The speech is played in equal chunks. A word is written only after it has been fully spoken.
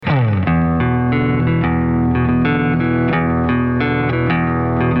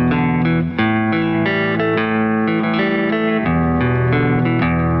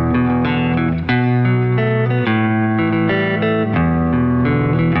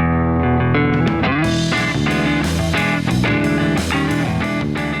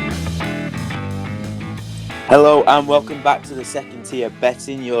Hello and welcome back to the Second Tier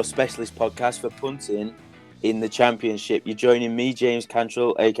Betting, your specialist podcast for punting in the Championship. You're joining me, James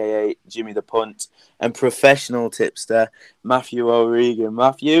Cantrell, aka Jimmy the Punt, and professional tipster Matthew O'Regan.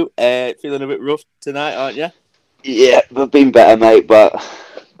 Matthew, feeling a bit rough tonight, aren't you? Yeah, we've been better, mate, but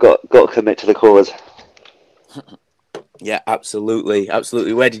got to commit to the cause. Yeah, absolutely.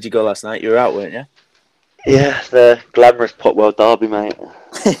 Where did you go last night? You were out, weren't you? Yeah, the glamorous Potwell Derby, mate.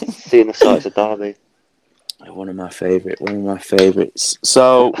 Seeing the sights of Derby. One of my favourites.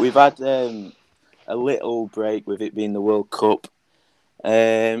 So we've had a little break with it being the World Cup.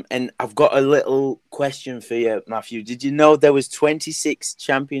 And I've got a little question for you, Matthew. Did you know there was 26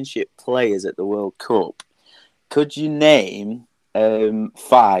 championship players at the World Cup? Could you name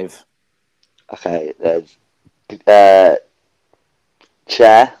 5? Okay, there's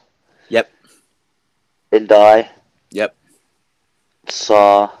Chair, Yep. Indai, Yep.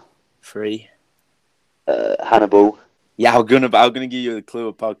 Saar, 3. Hannibal. Yeah, I'm gonna give you a clue.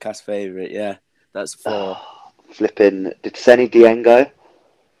 A podcast favorite. Yeah, that's 4. Flipping, did Senny Diengo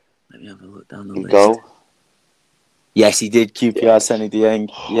Let me have a look down the in list. goal? Yes, he did. QPR, Yes. Senny Dieng.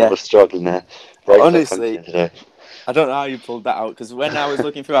 I Yeah. was struggling there. Brain not Honestly, functioning today. I don't know how you pulled that out because when I was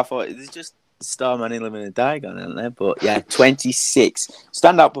looking through, I thought there's just Starman, Illiman, and Diagon in there. But yeah, 26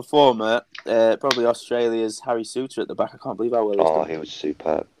 standout performer. Probably Australia's Harry Suter at the back. I can't believe how well he's Oh, done. he was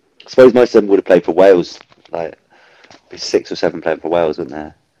superb. I suppose most of them would have played for Wales. Like, be 6 or 7 playing for Wales, wouldn't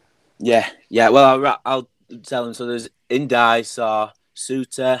there? Yeah. Well, I'll tell him. So there's Indai, Saar,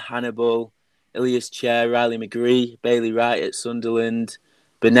 Suter, Hannibal, Ilias Chair, Riley McGree, Bailey Wright at Sunderland,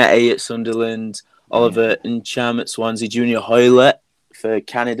 Benetti at Sunderland, Oliver Ncham at Swansea, Junior Hoylett for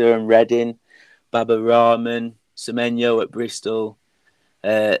Canada and Reading, Baba Rahman, Semenyo at Bristol,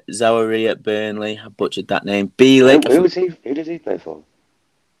 Zawari at Burnley. I butchered that name. Bielik. Who was he? Who did he play for?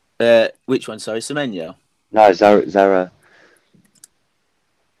 Which one? Sorry, Semenyo. No, Zara.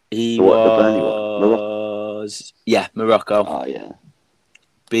 He The Burnley one. Morocco. was Morocco. Oh yeah.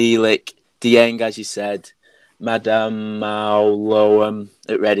 Bielik, Dieng, as you said, Madame Mauloam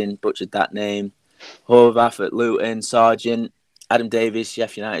at Reading, butchered that name. Horvath at Luton, Sargent, Adam Davies,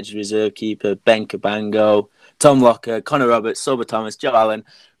 Sheffield United's reserve keeper, Ben Cabango, Tom Locker, Connor Roberts, Sober Thomas, Joe Allen,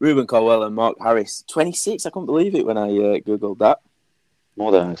 Ruben Colwell, and Mark Harris. 26, I couldn't believe it when I Googled that.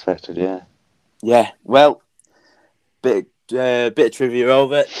 More than expected, yeah. Yeah, well, bit of trivia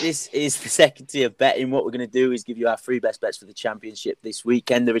over. This is the second tier betting. What we're going to do is give you our 3 best bets for the championship this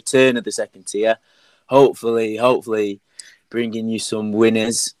weekend, the return of the second tier. Hopefully bringing you some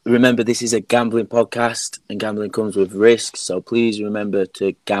winners. Remember, this is a gambling podcast and gambling comes with risk. So please remember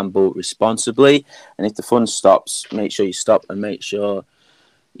to gamble responsibly. And if the fun stops, make sure you stop and make sure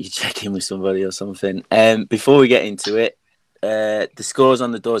you check in with somebody or something. Before we get into it, the scores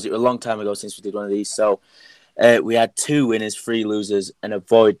on the doors. It was a long time ago since we did one of these. So we had 2 winners, 3 losers, and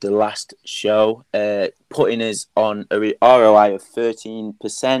avoid the last show, putting us on a ROI of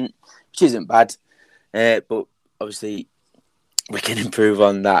 13%, which isn't bad, but obviously we can improve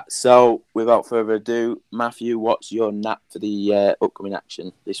on that. So, without further ado, Matthew, what's your nap for the upcoming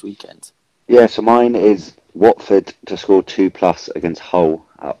action this weekend? Yeah, so mine is Watford to score 2+ against Hull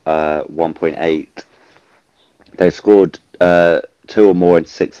at 1.8. They've scored 2 or more in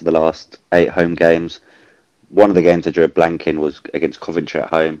 6 of the last 8 home games. One of the games they drew a blank in was against Coventry at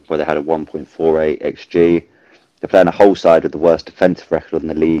home, where they had a 1.48 XG. They're playing a Hull side with the worst defensive record in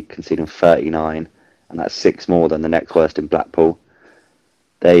the league, conceding 39, and that's 6 more than the next worst in Blackpool.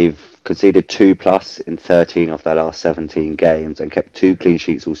 They've conceded 2+ in 13 of their last 17 games and kept 2 clean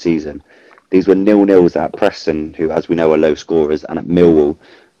sheets all season. These were 0-0s at Preston, who, as we know, are low scorers, and at Millwall.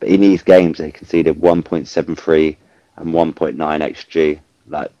 But in these games, they conceded 1.73 and 1.9 XG.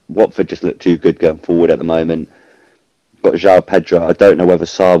 Like, Watford just look too good going forward at the moment. Got João Pedro. I don't know whether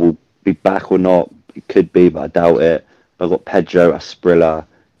Sarr will be back or not. It could be, but I doubt it. I've got Pedro, Asprilla,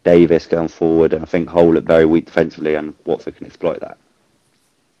 Davis going forward, and I think Hull look very weak defensively, and Watford can exploit that.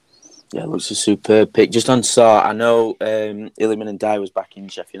 Yeah, it looks a superb pick. Just on Sarr, I know Illiman and Dye was back in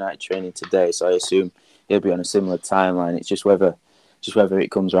Sheffield United training today, so I assume he'll be on a similar timeline. It's just whether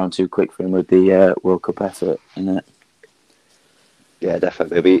it comes around too quick for him with the World Cup effort, isn't it? Yeah,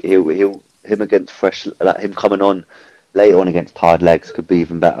 definitely. Him against fresh, like him coming on later on against tired legs could be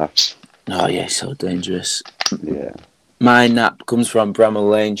even better. Oh yeah, so dangerous. Yeah. My nap comes from Bramall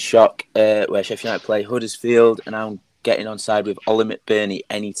Lane Shock, where Sheffield United play Huddersfield, and I'm getting on side with Ollie McBurney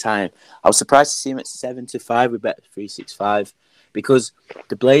anytime. I was surprised to see him at 7-5 with Bet365 because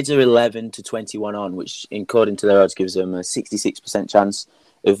the Blades are 11-21 on, which according to their odds gives them a 66% chance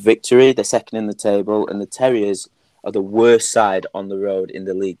of victory. They're second in the table, and the Terriers are the worst side on the road in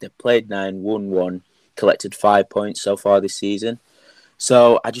the league. They've played 9, won 1, collected 5 points so far this season.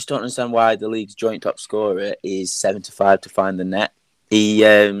 So I just don't understand why the league's joint top scorer is 7-5 to find the net.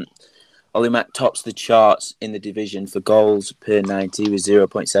 Ollie Mack tops the charts in the division for goals per 90 with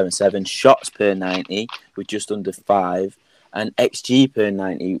 0.77, shots per 90 with just under 5, and XG per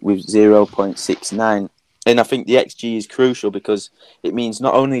 90 with 0.69. And I think the XG is crucial because it means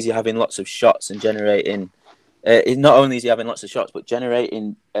not only is he having lots of shots and generating, not only is he having lots of shots, but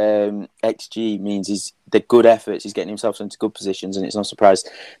generating XG means the good efforts. He's getting himself into good positions, and it's no surprise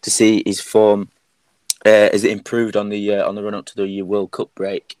to see his form has improved on the run up to the World Cup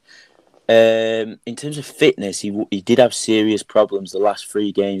break. In terms of fitness, he did have serious problems the last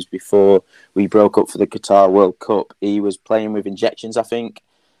 3 games before we broke up for the Qatar World Cup. He was playing with injections, I think,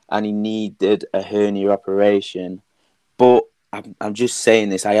 and he needed a hernia operation. But I'm just saying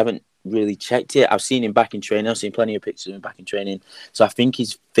this. I haven't really checked it. I've seen him back in training. I've seen plenty of pictures of him back in training. So I think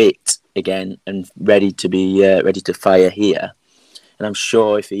he's fit again and ready to fire here. And I'm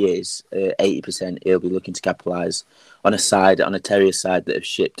sure if he is 80%, he'll be looking to capitalise on a Terrier side that have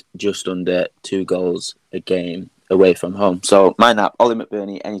shipped just under 2 goals a game away from home. So my nap, Ollie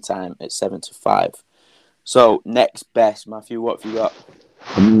McBurnie, anytime at 7-5. So next best, Matthew, what have you got?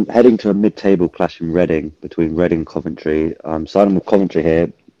 I'm heading to a mid-table clash in Reading between Reading and Coventry. I'm siding with Coventry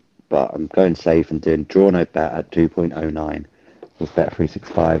here, but I'm going safe and doing draw no bet at 2.09 with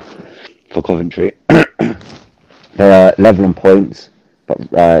Bet365 for Coventry. They're level on points, but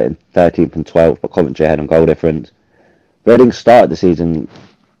 13th and 12th, but Coventry ahead on goal difference. Reading started the season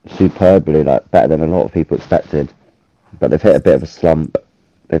superbly, better than a lot of people expected, but they've hit a bit of a slump.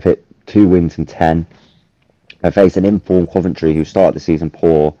 They've hit 2 wins in 10. They face an informed Coventry who started the season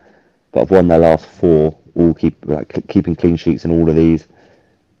poor, but have won their last 4, all keeping clean sheets in all of these.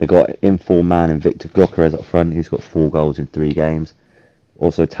 They've got informed man in Victor Gyökeres up front, who's got 4 goals in 3 games.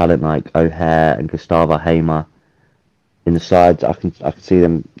 Also talent like O'Hare and Gustavo Hamer in the sides. I can see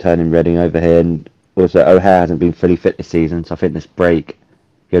them turning Reading over here. And also O'Hare hasn't been fully fit this season, so I think this break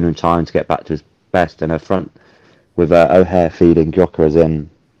giving him time to get back to his best. And her front with O'Hare feeding Gyökeres in,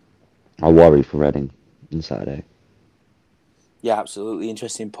 I worry for Reading on Saturday. Yeah, absolutely.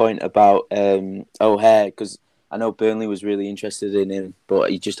 Interesting point about O'Hare, because I know Burnley was really interested in him,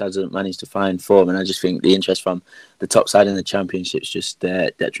 but he just hasn't managed to find form. And I just think the interest from the top side in the Championship is just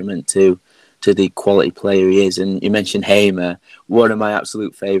detriment to the quality player he is. And you mentioned Hamer, one of my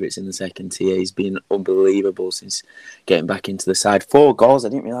absolute favourites in the second tier. He's been unbelievable since getting back into the side. 4 goals. I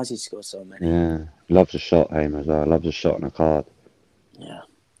didn't realise he'd scored so many. Yeah, loves a shot, Hamer as well. Loves a shot on a card. Yeah.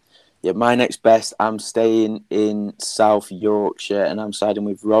 Yeah, my next best, I'm staying in South Yorkshire and I'm siding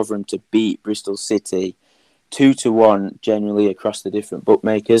with Rotherham to beat Bristol City 2-1 generally across the different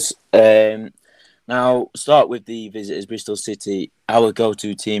bookmakers. Now, start with the visitors, Bristol City, our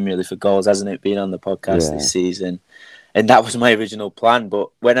go-to team really for goals, hasn't it, been on the podcast this season? And that was my original plan. But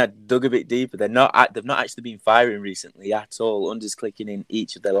when I dug a bit deeper, they've not actually been firing recently at all. Unders clicking in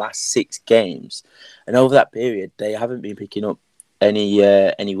each of their last 6 games. And over that period, they haven't been picking up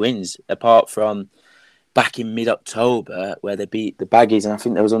any wins, apart from back in mid-October where they beat the Baggies. And I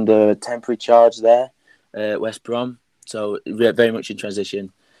think there was under a temporary charge there, West Brom. So very much in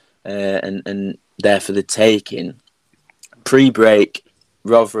transition and there for the taking. Pre-break,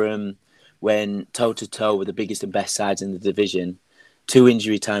 Rotherham went toe-to-toe with the biggest and best sides in the division. 2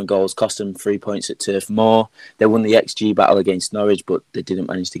 injury time goals cost them 3 points at Turf Moor. They won the XG battle against Norwich, but they didn't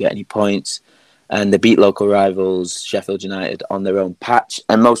manage to get any points. And they beat local rivals Sheffield United on their own patch.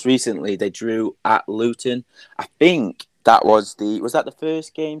 And most recently, they drew at Luton. I think that was that the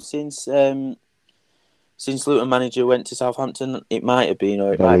first game since Luton manager went to Southampton? It might have been,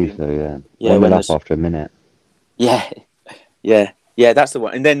 or it might have been. So, yeah. Yeah, when up after a minute. Yeah, that's the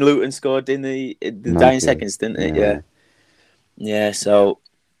one. And then Luton scored in the dying seconds, didn't it? Yeah. So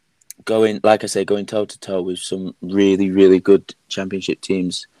going toe to toe with some really, really good Championship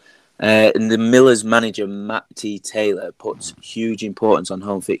teams. And the Millers manager, Matt T. Taylor, puts huge importance on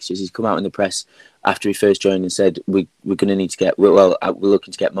home fixtures. He's come out in the press after he first joined and said, we're going to need to get, we're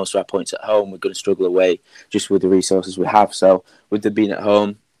looking to get most of our points at home. We're going to struggle away just with the resources we have. So with them being at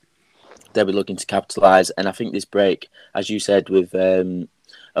home, they'll be looking to capitalise. And I think this break, as you said with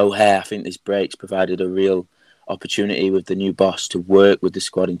O'Hare, I think this break's provided a real opportunity with the new boss to work with the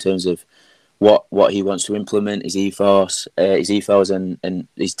squad in terms of what he wants to implement, his ethos and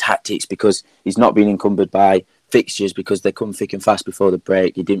his tactics, because he's not been encumbered by fixtures because they come thick and fast before the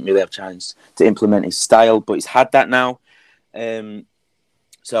break. He didn't really have a chance to implement his style, but he's had that now.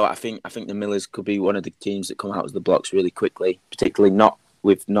 So I think the Millers could be one of the teams that come out of the blocks really quickly, particularly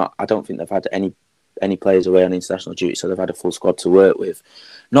I don't think they've had any any players away on international duty, so they've had a full squad to work with.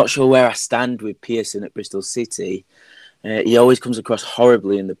 Not sure where I stand with Pearson at Bristol City. He always comes across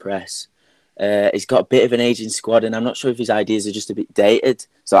horribly in the press. He's got a bit of an aging squad, and I'm not sure if his ideas are just a bit dated.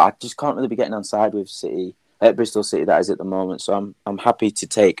 So I just can't really be getting on side with City at Bristol City, that is at the moment. So I'm happy to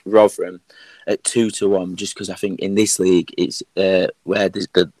take Rotherham at 2-1, just because I think in this league it's where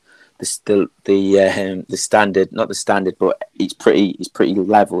the standard, not the standard, but it's pretty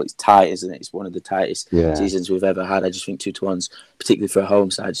level. It's tight, isn't it? It's one of the tightest seasons we've ever had. I just think 2-1's, particularly for a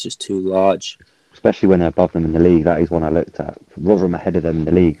home side, is just too large. Especially when they're above them in the league, that is one I looked at. Rotherham ahead of them in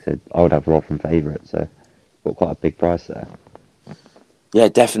the league, so I would have Rotherham favourite. So got quite a big price there. Yeah,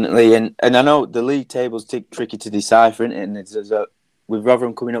 definitely, and I know the league table's tricky to decipher, isn't it? And with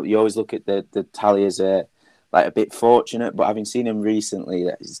Rotherham coming up, you always look at the tally as like a bit fortunate, but having seen him recently,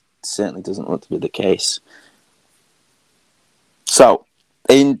 that certainly doesn't look to be the case. So,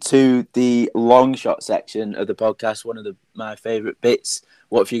 into the long shot section of the podcast, one of my favourite bits.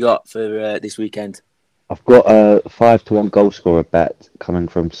 What have you got for this weekend? I've got a 5-1 goal scorer bet coming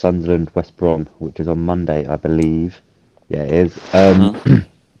from Sunderland West Brom, which is on Monday, I believe. Yeah, it is.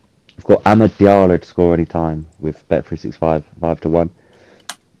 I've got Amad Diallo to score any time with Bet365, 5-1.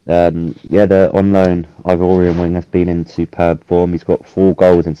 The on loan Ivorian wing has been in superb form. He's got 4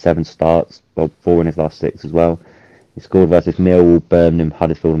 goals in 7 starts, well, 4 in his last 6 as well. He scored versus Millwall, Birmingham,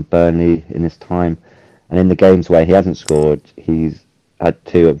 Huddersfield and Burnley in this time. And in the games where he hasn't scored, he's had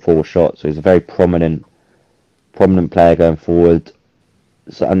 2 and 4 shots. So he's a very prominent player going forward.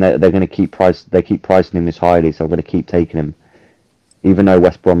 So, and they're going to keep pricing him this highly, so I'm going to keep taking him. Even though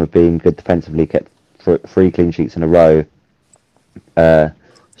West Brom have been good defensively, kept 3 clean sheets in a row,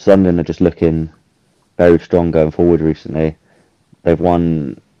 Sunderland are just looking very strong going forward recently. They've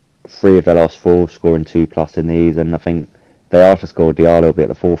won 3 of their last 4, scoring 2+ in these, and I think they are to score. Diallo will be at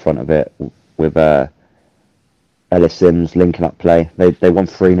the forefront of it with Ellis Sims linking up play. They won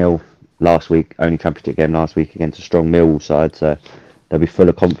 3-0 last week, only championship game last week against a strong Millwall side, so they'll be full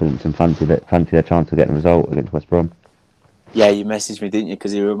of confidence and fancy their chance of getting a result against West Brom. Yeah, you messaged me, didn't you?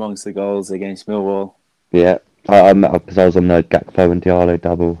 Because you were amongst the goals against Millwall. Yeah, because I was on the Gakpo and Diallo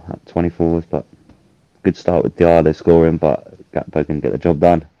double at 24s, but good start with Diallo scoring, but Gakpo can get the job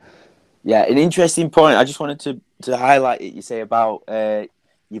done. Yeah, an interesting point. I just wanted to highlight it. You say about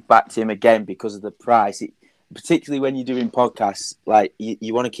you backed him again because of the price. Particularly when you're doing podcasts, like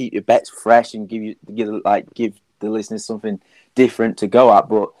you want to keep your bets fresh and give the listeners something different to go at.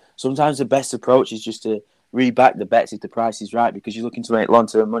 But sometimes the best approach is just to reback the bets if the price is right, because you're looking to make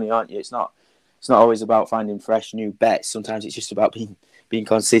long-term money, aren't you? It's not always about finding fresh new bets. Sometimes it's just about being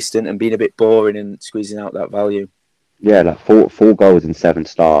consistent and being a bit boring and squeezing out that value. Yeah, like 4 goals in 7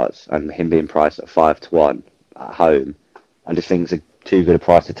 starts, and him being priced at 5-1 at home, I just think it's too good a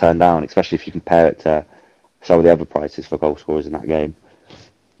price to turn down, especially if you compare it to some of the other prices for goal scorers in that game.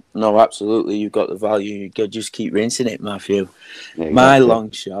 No, absolutely. You've got the value. You could just keep rinsing it, Matthew. Yeah, exactly. My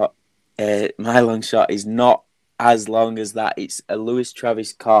long shot is not as long as that. It's a Lewis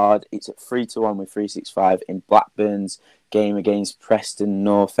Travis card. It's at 3-1 with 365 in Blackburn's game against Preston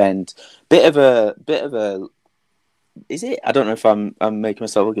North End. Bit of a. Is it? I don't know if I'm making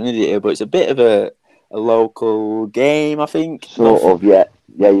myself look an idiot here, but it's a bit of a local game, I think. Sort of, yeah.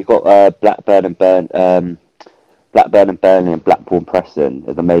 Yeah, you've got Blackburn and Burnley and Blackpool and Preston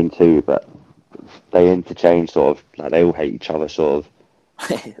are the main 2, but they interchange sort of, like they all hate each other sort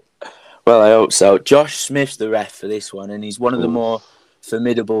of. Well, I hope so. Josh Smith's the ref for this one, and he's one of the more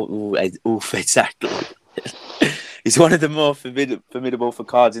formidable. Exactly. He's one of the more formidable for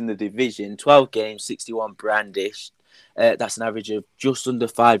cards in the division. 12 games, 61 brandished. That's an average of just under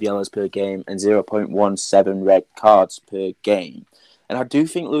 5 yellows per game and 0.17 red cards per game. And I do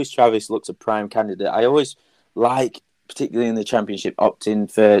think Lewis Travis looks a prime candidate. I always like, particularly in the Championship,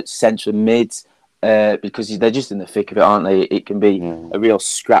 opting for central mids because they're just in the thick of it, aren't they? It can be a real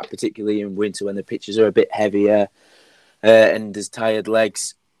scrap, particularly in winter when the pitches are a bit heavier and there's tired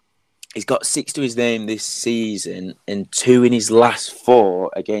legs. He's got 6 to his name this season and 2 in his last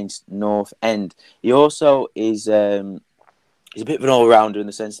 4 against North End. He also is he's a bit of an all-rounder in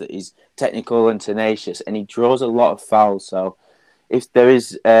the sense that he's technical and tenacious, and he draws a lot of fouls. So if there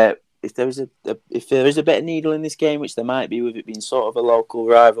is a bit of needle in this game, which there might be with it being sort of a local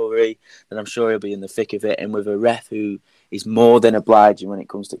rivalry, then I'm sure he'll be in the thick of it. And with a ref who is more than obliging when it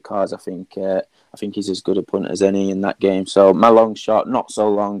comes to cards, I think he's as good a punter as any in that game. So my long shot, not so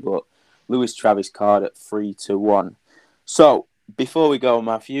long, but Lewis Travis card at 3-1. So before we go,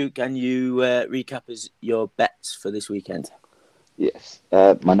 Matthew, can you recap us your bets for this weekend? Yes.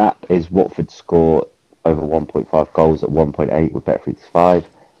 My nap is Watford score over 1.5 goals at 1.8 with Bet365.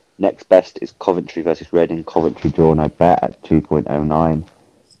 Next best is Coventry versus Reading. Coventry draw no bet at 2.09.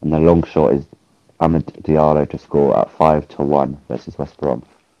 And the long shot is Ahmed Diallo to score at 5-1 versus West Brom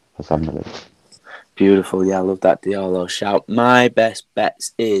for Sunderland. Beautiful, yeah, I love that Diallo shout. My best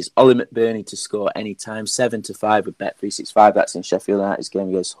bets is Ollie McBurney to score anytime, 7-5 with Bet365. That's in Sheffield United's game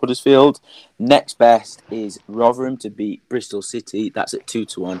against Huddersfield. Next best is Rotherham to beat Bristol City. That's at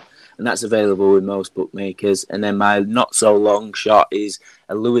 2-1, and that's available with most bookmakers. And then my not so long shot is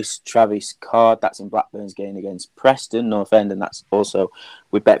a Lewis Travis card. That's in Blackburn's game against Preston North End, and that's also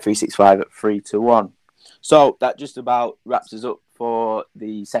with Bet365 at 3-1. So that just about wraps us up for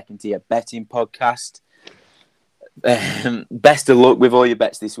the second tier betting podcast. Best of luck with all your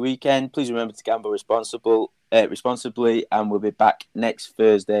bets this weekend. Please remember to gamble responsibly, and we'll be back next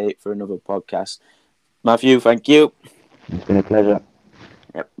Thursday for another podcast. Matthew, thank you. It's been a pleasure.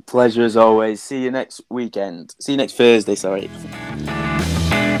 Yep, pleasure as always. See you next weekend. See you next Thursday, sorry.